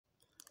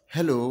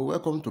Hello,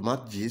 welcome to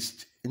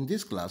Mathgist. In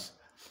this class,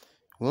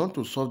 we want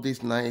to solve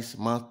this nice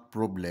math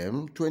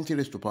problem 20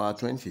 raised to power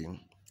 20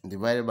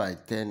 divided by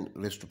 10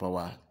 raised to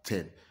power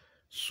 10.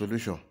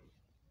 Solution.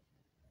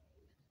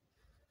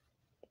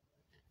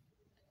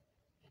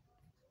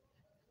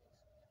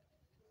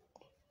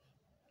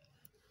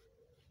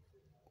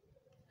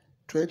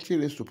 Twenty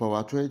raised to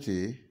power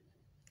 20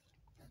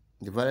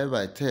 divided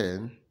by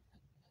 10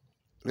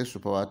 raised to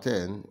power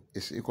 10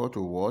 is equal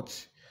to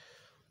what?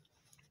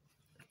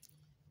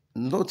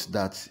 Note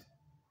that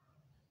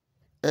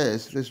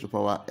s raised to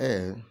power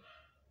n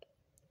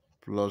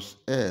plus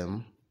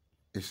m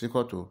is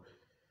equal to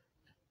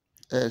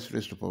s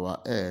raised to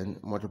power n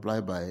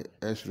multiplied by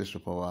s raised to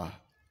power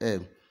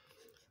m.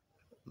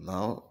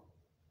 Now,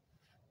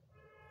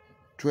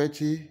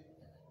 20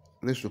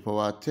 raised to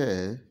power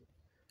 10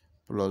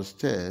 plus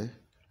 10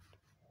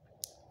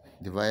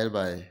 divided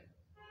by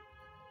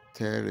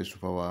 10 raised to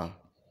power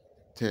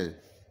 10.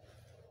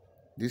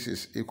 This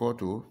is equal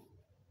to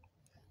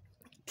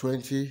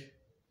 20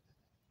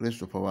 raised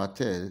to power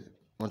 10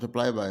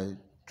 multiplied by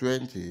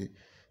 20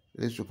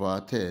 raised to power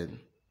 10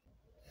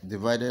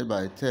 divided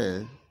by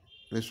 10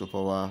 raised to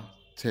power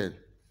 10.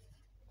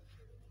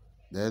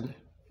 Then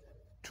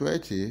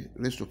 20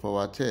 raised to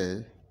power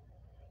 10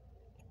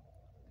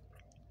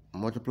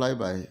 multiplied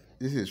by,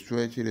 this is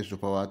 20 raised to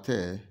power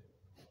 10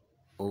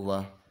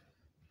 over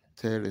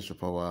 10 raised to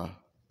power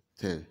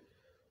 10.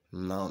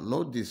 Now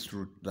note this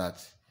root that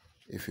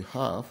if you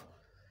have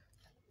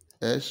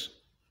s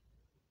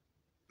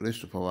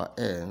raised to power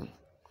n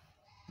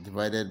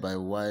divided by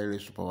y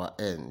raised to power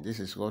n, this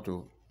is equal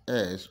to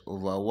s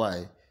over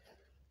y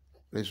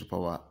raised to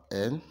power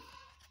n.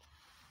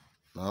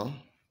 Now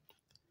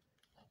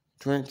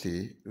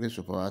 20 raised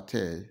to power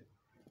 10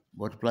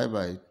 multiplied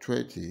by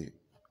 20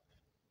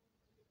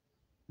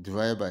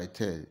 divided by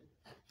 10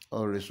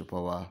 all raised to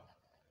power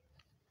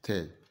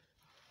 10.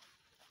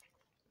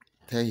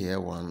 10 here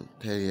 1,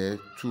 10 here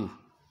 2.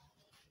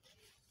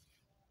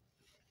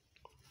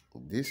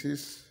 This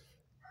is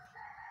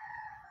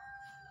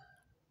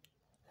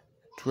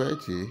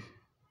 20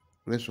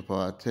 raised to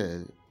power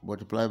 10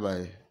 multiplied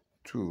by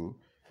 2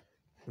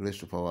 raised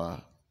to power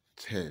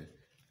 10.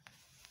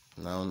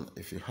 Now,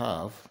 if you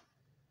have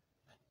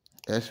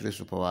s raised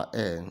to power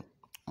n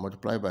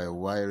multiplied by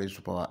y raised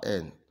to power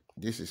n,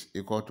 this is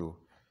equal to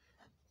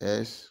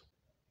s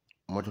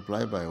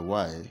multiplied by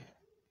y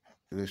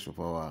raised to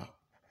power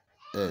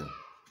n.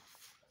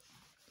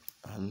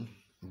 And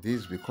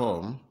this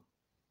become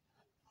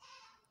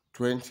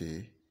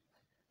 20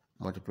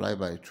 multiplied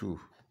by 2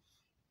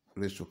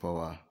 raised to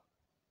power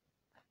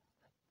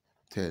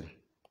 10.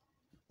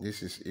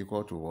 This is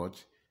equal to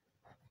what?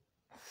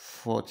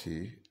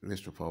 40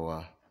 raised to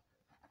power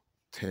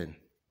 10.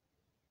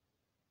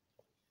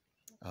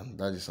 And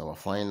that is our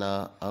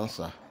final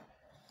answer.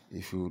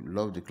 If you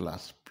love the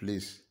class,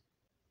 please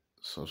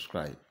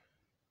subscribe.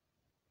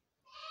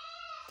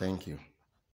 Thank you.